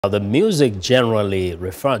The music generally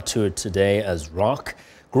referred to today as rock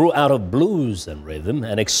grew out of blues and rhythm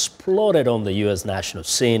and exploded on the U.S. national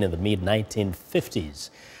scene in the mid-1950s.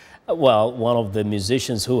 Well, one of the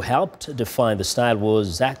musicians who helped define the style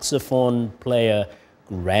was saxophone player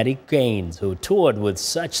Grady Gaines, who toured with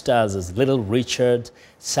such stars as Little Richard,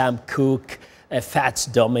 Sam Cooke, Fats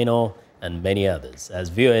Domino, and many others. As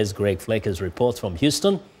VOA's Flakus reports from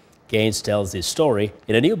Houston, Gaines tells his story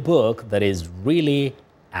in a new book that is really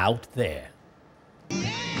out there.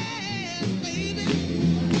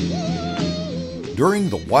 During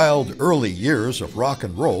the wild early years of rock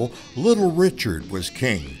and roll, Little Richard was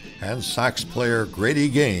king, and sax player Grady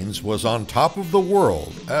Gaines was on top of the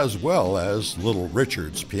world, as well as Little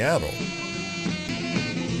Richard's piano.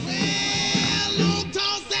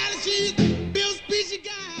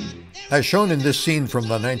 As shown in this scene from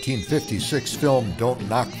the 1956 film Don't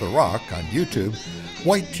Knock the Rock on YouTube,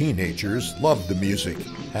 white teenagers loved the music,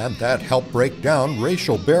 and that helped break down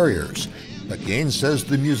racial barriers. But Gaines says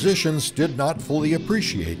the musicians did not fully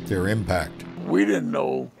appreciate their impact. We didn't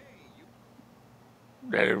know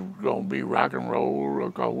that it was going to be rock and roll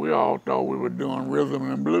because we all thought we were doing rhythm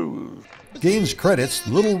and blues. Gaines credits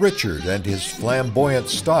Little Richard and his flamboyant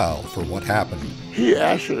style for what happened. He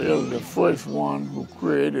actually is the first one who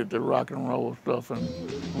created the rock and roll stuff, and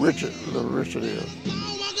Little Richard is.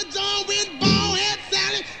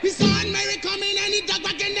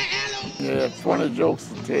 He had funny jokes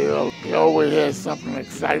to tell. He always had something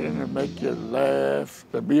exciting to make you laugh.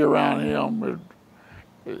 To be around him,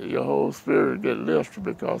 your whole spirit get lifted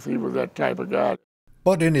because he was that type of guy.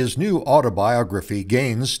 But in his new autobiography,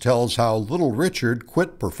 Gaines tells how Little Richard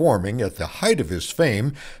quit performing at the height of his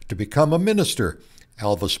fame to become a minister.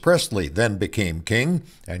 Elvis Presley then became king,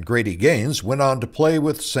 and Grady Gaines went on to play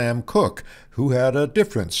with Sam Cooke, who had a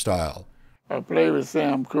different style. I played with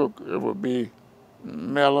Sam Cooke, it would be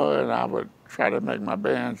mellow, and I would try to make my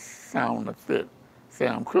band sound to fit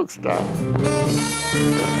Sam Cooke's style.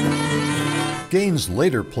 Gaines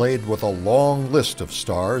later played with a long list of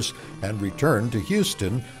stars and returned to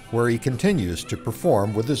Houston, where he continues to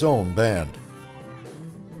perform with his own band.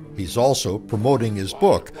 He's also promoting his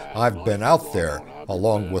book, I've Been Out There,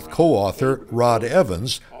 along with co-author Rod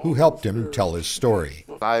Evans, who helped him tell his story.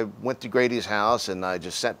 I went to Grady's house and I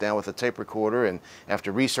just sat down with a tape recorder, and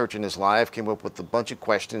after researching his life, came up with a bunch of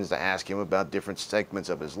questions to ask him about different segments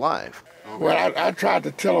of his life. Well, I tried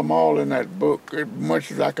to tell them all in that book as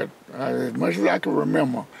much as I could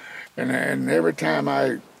remember. And every time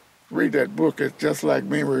I read that book, it's just like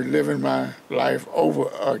me reliving my life over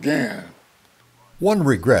again. One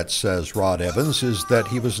regret, says Rod Evans, is that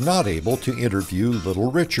he was not able to interview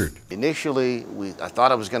Little Richard. Initially, I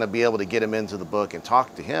thought I was going to be able to get him into the book and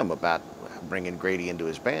talk to him about bringing Grady into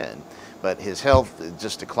his band. But his health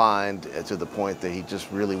just declined to the point that he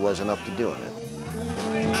just really wasn't up to doing it.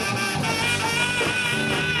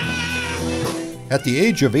 At the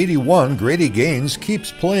age of 81, Grady Gaines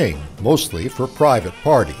keeps playing, mostly for private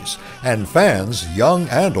parties, and fans, young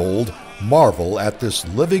and old, marvel at this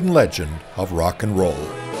living legend of rock and roll.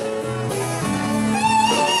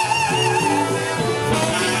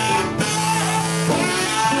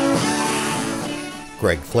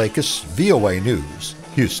 Greg Flakus, VOA News,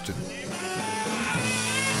 Houston.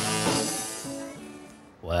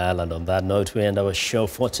 Well, and on that note, we end our show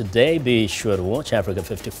for today. Be sure to watch Africa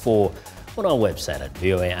 54 on our website at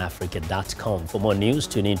voaafrica.com. For more news,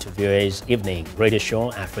 tune in to VOA's evening radio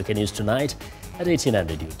show, Africa News Tonight, at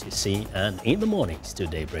 1800 UTC, and in the mornings to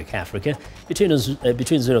Daybreak Africa between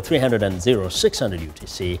 0300 and 0600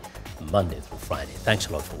 UTC, Monday through Friday. Thanks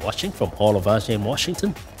a lot for watching. From all of us in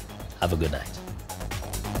Washington, have a good night.